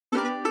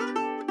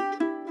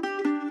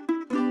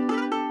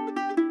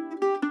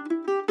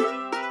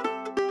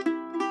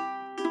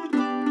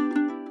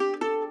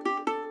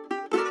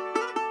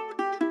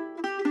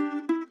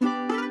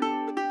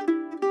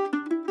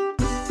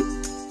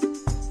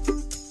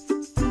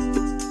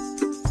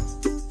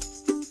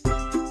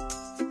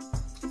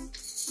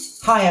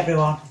Hi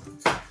everyone,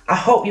 I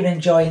hope you're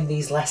enjoying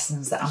these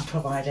lessons that I'm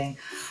providing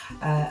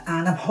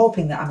and I'm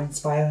hoping that I'm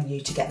inspiring you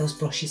to get those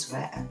brushes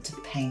wet and to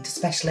paint,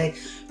 especially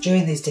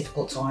during these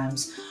difficult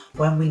times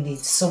when we need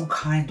some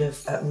kind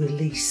of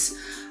release,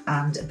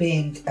 and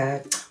being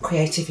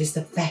creative is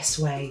the best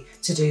way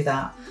to do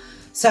that.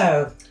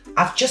 So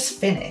I've just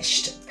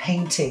finished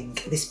painting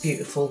this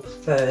beautiful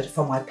bird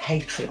for my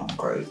Patreon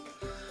group.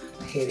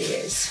 Here he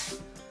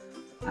is,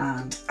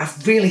 and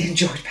I've really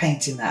enjoyed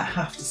painting that, I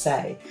have to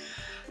say.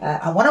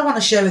 And what I want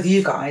to share with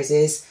you guys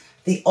is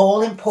the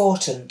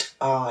all-important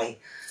eye,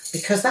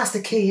 because that's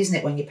the key, isn't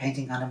it, when you're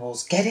painting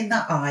animals? Getting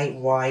that eye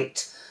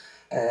right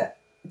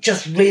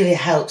just really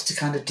helps to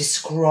kind of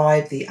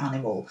describe the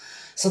animal.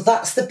 So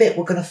that's the bit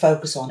we're going to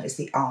focus on, is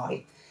the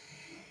eye.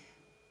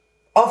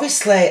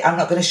 Obviously, I'm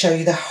not going to show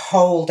you the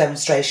whole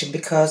demonstration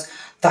because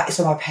that is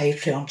on my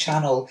Patreon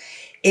channel.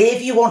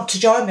 If you want to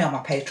join me on my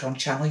Patreon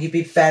channel, you'd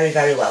be very,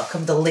 very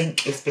welcome. The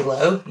link is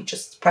below. You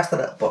just press the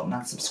little button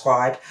and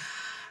subscribe.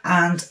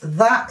 And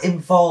that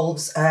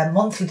involves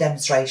monthly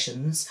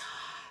demonstrations.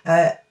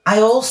 I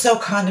also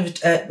kind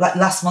of, like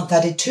last month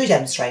I did 2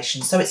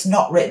 demonstrations, so it's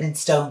not written in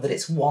stone that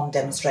it's 1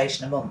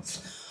 demonstration a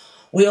month.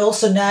 We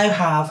also now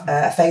have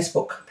a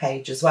Facebook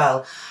page as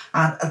well,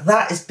 and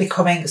that is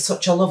becoming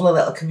such a lovely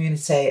little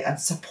community and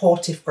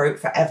supportive group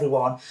for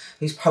everyone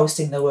who's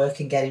posting their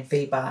work and getting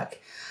feedback.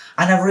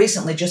 And I've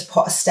recently just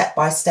put a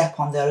step-by-step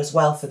on there as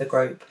well for the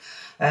group,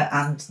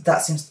 and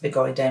that seems to be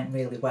going down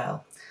really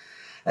well.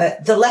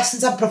 The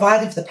lessons I'm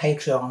providing for the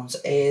Patreons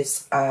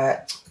is,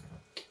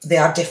 they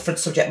are different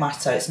subject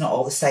matter. It's not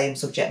all the same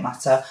subject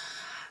matter.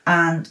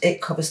 And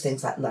it covers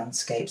things like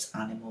landscapes,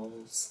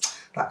 animals,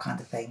 that kind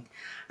of thing.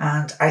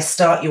 And I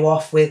start you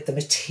off with the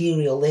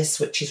material list,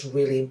 which is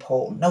really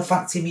important. No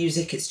fancy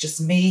music, it's just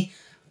me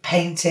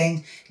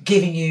painting,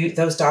 giving you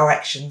those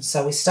directions.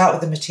 So we start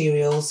with the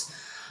materials.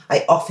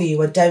 I offer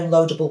you a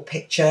downloadable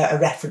picture, a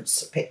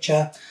reference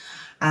picture.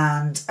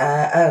 And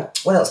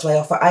what else do I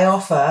offer? I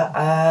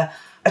offer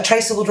a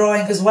traceable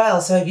drawing as well.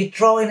 So if your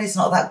drawing is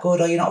not that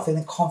good or you're not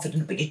feeling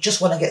confident but you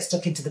just want to get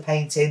stuck into the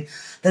painting,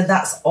 then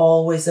that's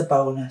always a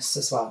bonus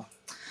as well.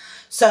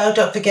 So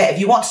don't forget, if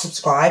you want to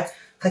subscribe,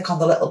 click on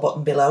the little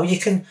button below. You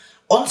can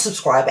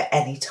unsubscribe at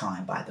any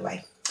time, by the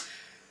way.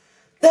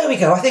 There we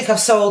go. I think I've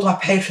sold my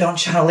Patreon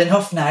channel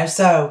enough now.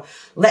 So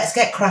let's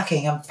get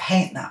cracking and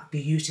paint that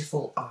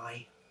beautiful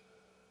eye.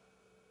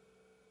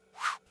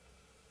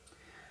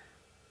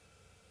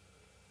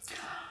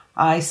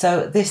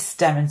 So this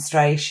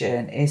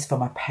demonstration is for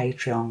my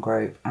Patreon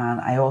group,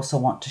 and I also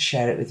want to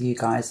share it with you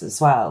guys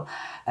as well,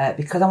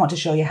 because I want to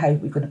show you how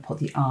we're going to put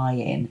the eye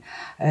in.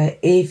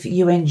 If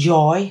you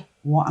enjoy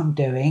what I'm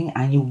doing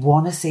and you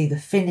want to see the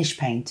finished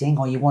painting,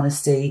 or you want to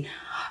see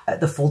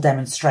the full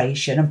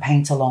demonstration and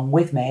paint along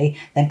with me,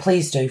 then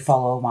please do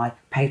follow my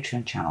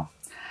Patreon channel.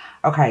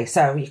 Okay,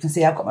 so you can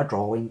see I've got my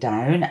drawing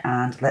down,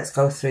 and let's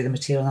go through the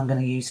material I'm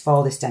going to use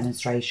for this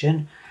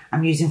demonstration.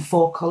 I'm using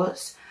 4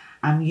 colours.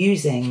 I'm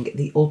using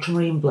the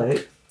Ultramarine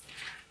Blue,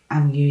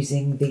 I'm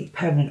using the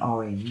Permanent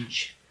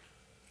Orange,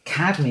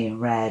 Cadmium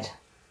Red,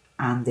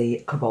 and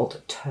the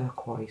Cobalt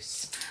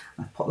Turquoise.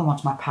 I've put them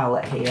onto my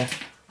palette here.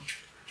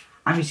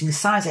 I'm using a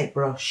size 8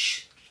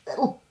 brush, a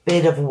little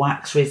bit of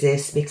wax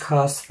resist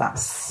because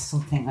that's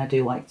something I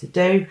do like to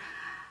do.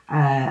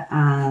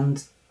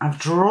 And I've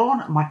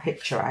drawn my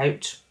picture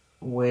out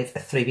with a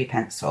 3B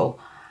pencil,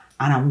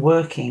 and I'm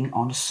working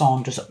on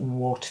Saunders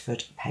Watercolour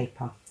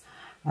paper.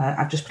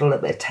 I've just put a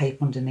little bit of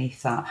tape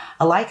underneath that.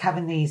 I like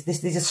having these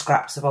are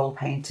scraps of old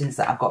paintings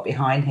that I've got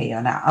behind here,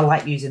 and I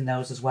like using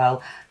those as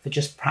well for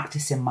just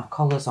practicing my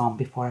colours on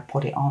before I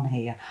put it on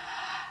here.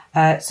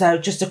 So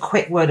just a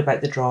quick word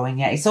about the drawing.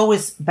 Yeah, it's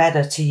always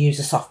better to use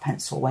a soft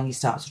pencil when you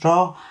start to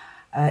draw.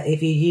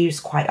 If you use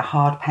quite a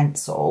hard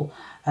pencil,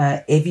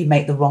 if you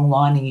make the wrong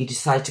line and you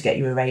decide to get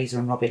your eraser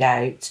and rub it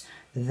out,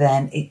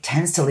 then it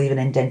tends to leave an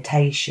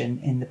indentation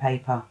in the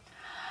paper.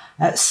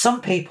 Some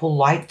people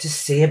like to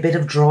see a bit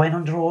of drawing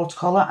under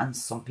watercolour and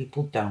some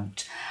people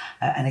don't.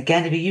 And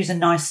again, if you use a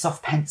nice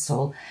soft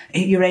pencil,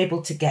 you're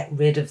able to get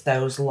rid of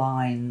those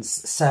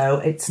lines. So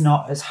it's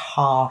not as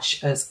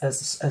harsh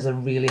as a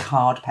really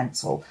hard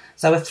pencil.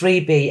 So a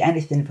 3B,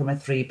 anything from a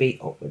 3B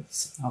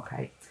upwards.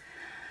 Okay.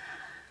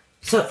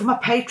 So for my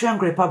Patreon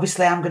group,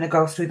 obviously I'm going to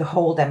go through the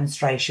whole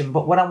demonstration.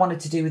 But what I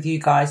wanted to do with you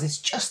guys is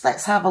just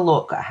let's have a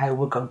look at how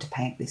we're going to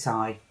paint this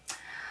eye.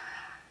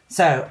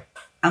 So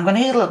I'm going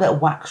to use a little bit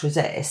of wax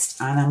resist,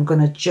 and I'm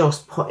going to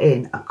just put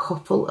in a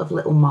couple of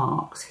little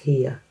marks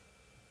here,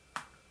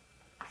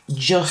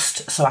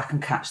 just so I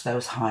can catch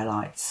those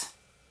highlights.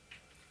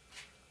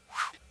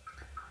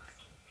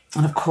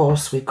 And of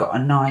course we've got a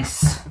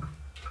nice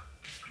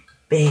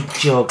big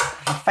jug,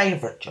 my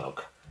favourite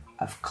jug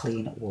of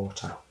clean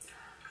water.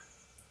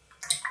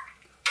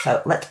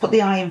 So let's put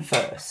the eye in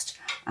first,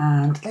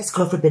 and let's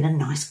go for a bit of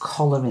nice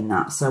colour in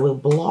that. So we'll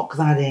block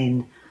that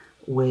in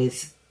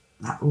with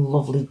that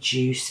lovely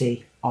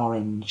juicy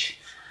orange.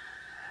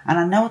 And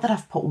I know that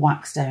I've put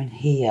wax down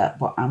here,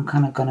 but I'm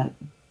kind of going to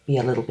be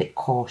a little bit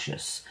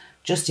cautious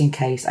just in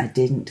case I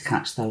didn't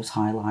catch those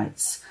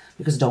highlights,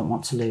 because I don't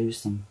want to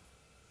lose them.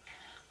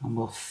 And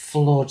we'll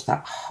flood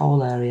that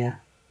whole area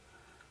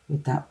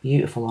with that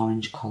beautiful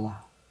orange colour.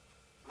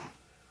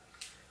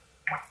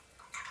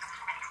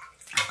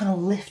 I'm going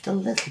to lift a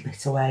little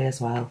bit away as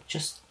well,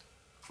 just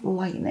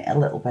lighten it a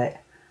little bit.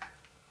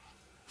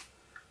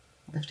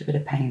 Lift a bit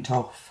of paint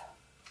off.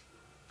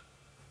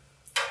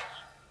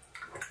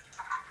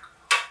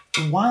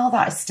 While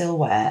that is still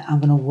wet, I'm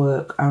going to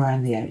work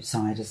around the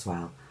outside as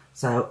well.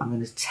 So I'm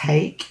going to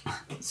take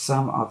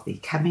some of the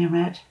Cadmium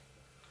Red.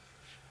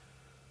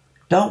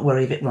 Don't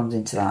worry if it runs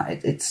into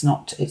that. It's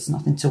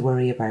nothing to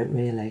worry about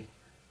really.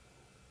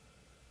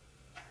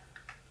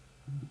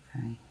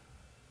 Okay.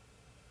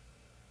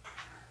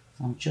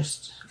 So I'm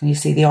just, can you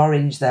see the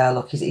orange there?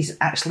 Look, he's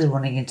actually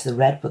running into the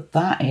red, but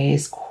that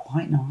is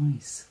quite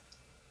nice.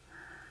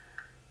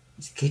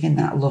 It's giving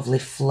that lovely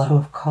flow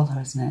of colour,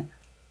 isn't it?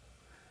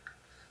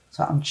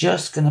 So I'm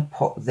just going to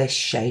put this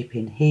shape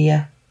in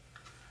here.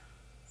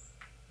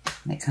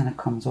 And it kind of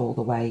comes all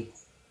the way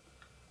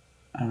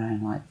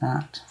around like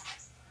that.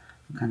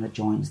 And kind of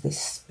joins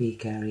this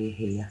beak area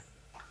here.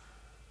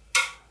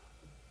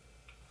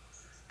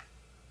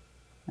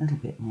 A little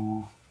bit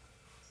more.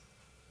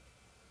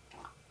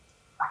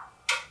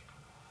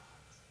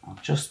 I'll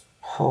just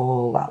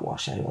pull that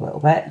wash out a little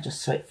bit,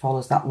 just so it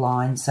follows that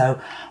line. So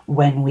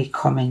when we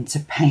come in to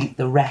paint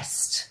the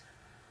rest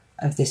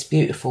of this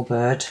beautiful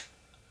bird,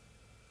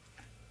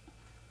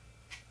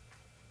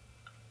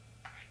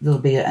 there'll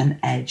be an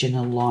edge and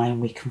a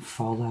line we can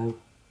follow.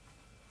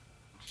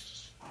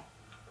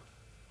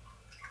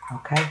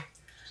 Okay,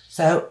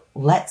 so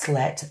let's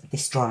let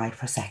this dry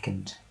for a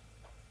second.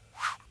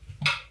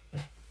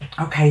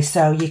 Okay,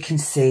 so you can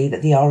see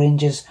that the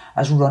orange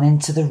has run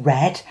into the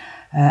red.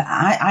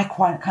 I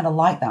quite kind of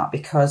like that,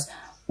 because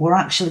we're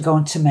actually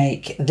going to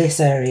make this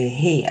area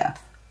here,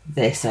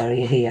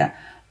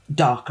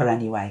 darker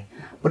anyway.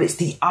 But it's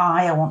the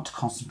eye I want to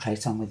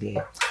concentrate on with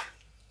you.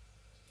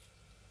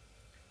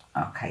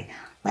 Okay,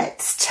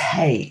 let's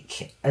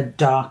take a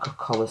darker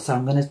colour. So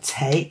I'm going to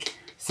take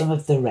some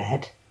of the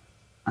red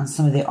and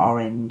some of the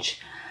orange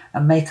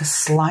and make a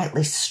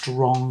slightly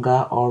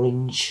stronger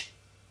orange.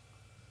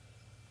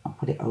 I'll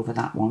put it over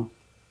that one.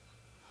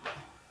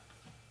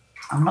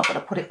 I'm not going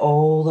to put it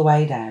all the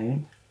way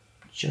down,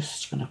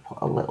 just going to put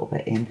a little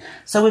bit in.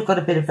 So we've got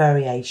a bit of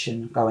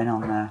variation going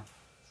on there.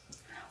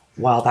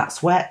 While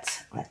that's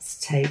wet, let's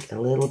take a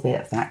little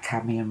bit of that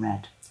Cadmium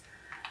Red.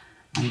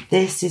 And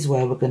this is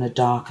where we're going to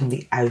darken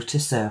the outer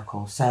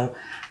circle. So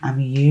I'm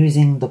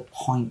using the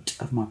point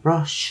of my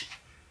brush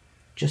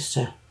just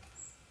to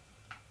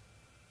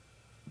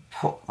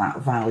put that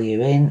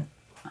value in.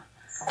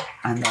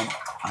 And then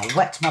I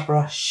wet my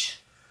brush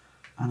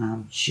and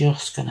I'm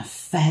just going to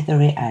feather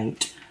it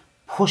out,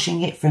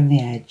 pushing it from the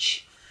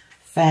edge,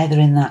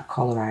 feathering that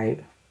colour out.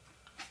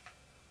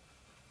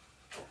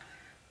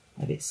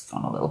 If it's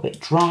gone a little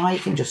bit dry, you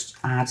can just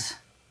add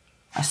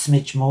a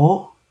smidge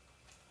more.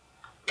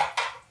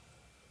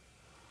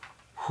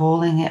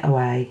 Pulling it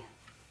away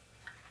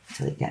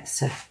until it gets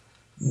to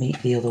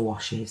meet the other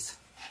washes.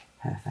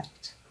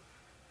 Perfect.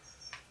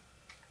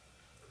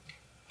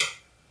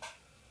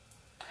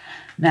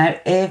 Now,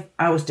 if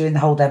I was doing the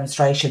whole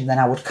demonstration, then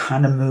I would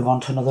kind of move on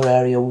to another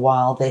area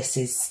while this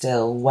is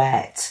still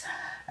wet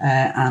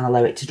and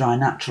allow it to dry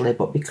naturally.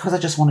 But because I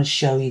just want to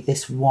show you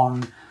this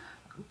one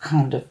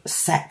kind of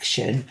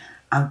section,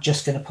 I'm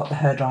just going to put the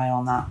hairdryer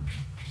on that.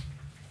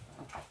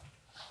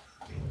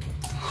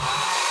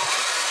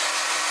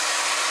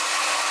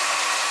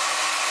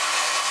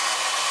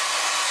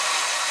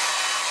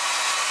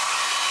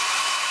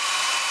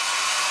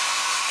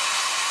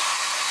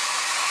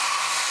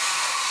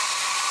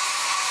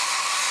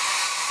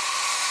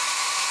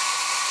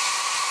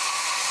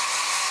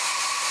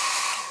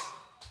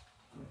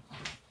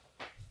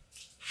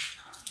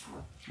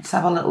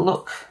 Let's have a little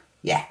look.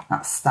 Yeah,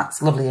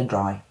 that's lovely and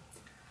dry.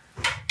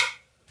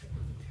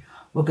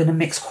 We're going to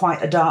mix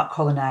quite a dark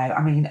colour now.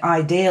 I mean,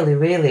 ideally,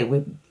 really,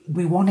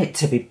 we want it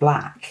to be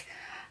black.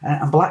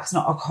 And black's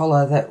not a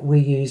colour that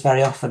we use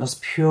very often as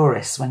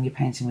purists when you're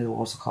painting with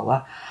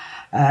watercolour.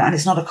 And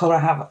it's not a colour I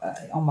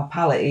have on my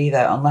palette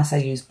either, unless I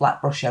use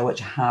black brush,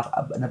 which I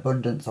have an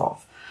abundance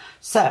of.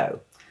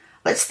 So,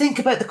 let's think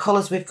about the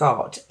colours we've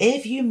got.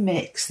 If you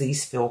mix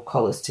these four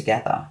colours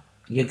together,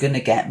 you're going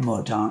to get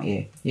mud, aren't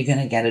you? You're going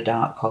to get a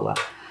dark colour.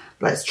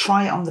 Let's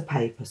try it on the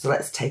paper. So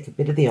let's take a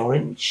bit of the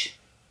orange,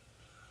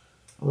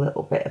 a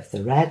little bit of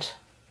the red.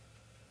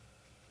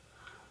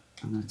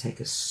 I'm going to take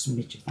a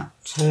smidge of that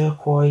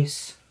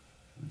turquoise.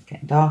 It's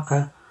getting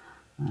darker.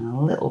 And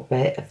a little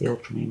bit of the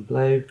Ultramarine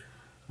Blue.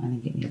 I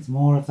think it needs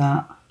more of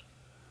that.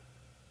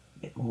 A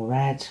bit more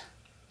red.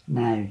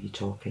 Now you're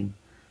talking.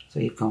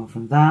 So you've gone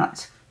from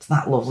that to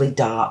that lovely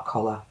dark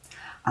colour.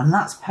 And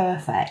that's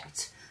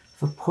perfect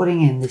for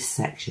putting in this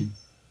section.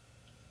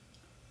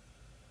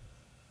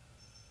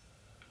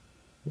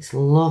 This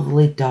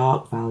lovely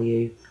dark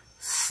value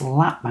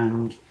slap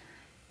bang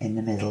in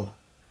the middle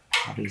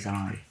of his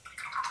eye.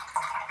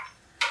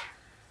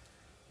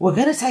 We're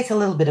going to take a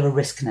little bit of a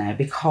risk now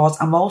because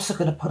I'm also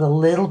going to put a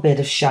little bit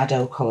of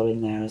shadow colour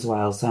in there as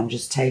well. So I'm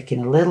just taking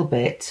a little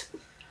bit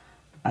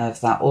of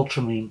that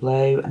ultramarine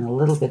blue and a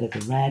little bit of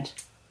the red,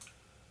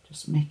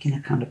 just making a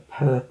kind of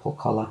purple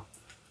colour.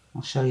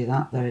 I'll show you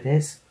that, there it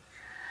is.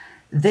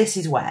 This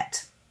is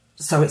wet,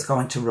 so it's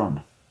going to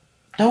run.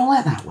 Don't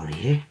let that worry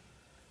you.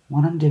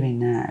 What I'm doing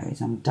now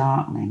is I'm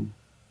darkening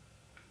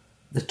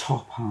the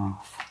top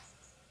half.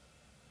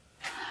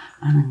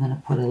 And I'm going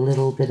to put a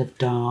little bit of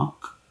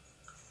dark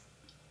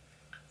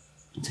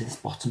into this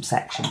bottom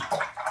section.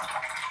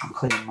 I'm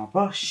cleaning my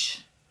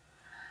brush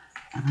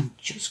and I'm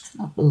just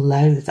going to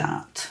blow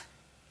that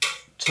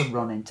to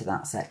run into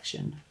that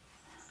section.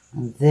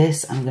 And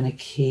this I'm going to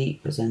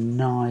keep as a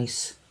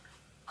nice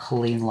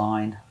clean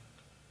line.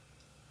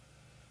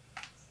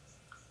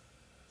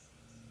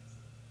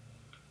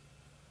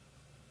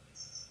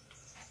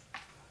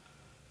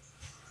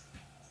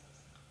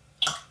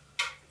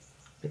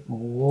 Bit more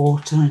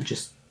water and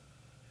just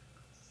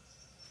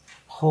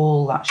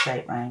pull that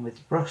shape round with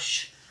the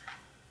brush,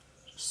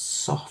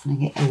 just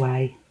softening it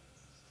away.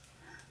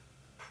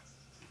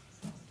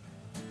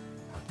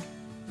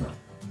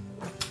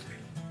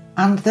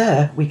 And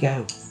there we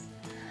go.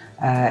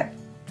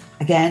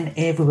 Again,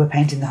 if we were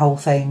painting the whole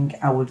thing,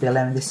 I would be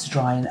allowing this to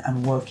dry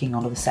and working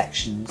on other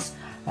sections.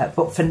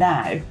 But for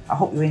now, I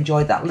hope you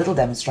enjoyed that little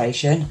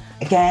demonstration.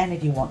 Again,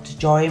 if you want to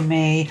join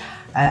me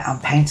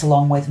and paint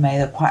along with me,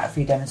 there are quite a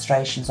few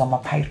demonstrations on my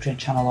Patreon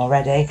channel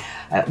already.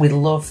 We'd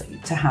love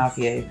to have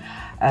you.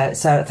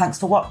 So thanks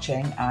for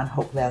watching and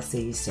hopefully I'll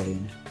see you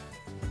soon.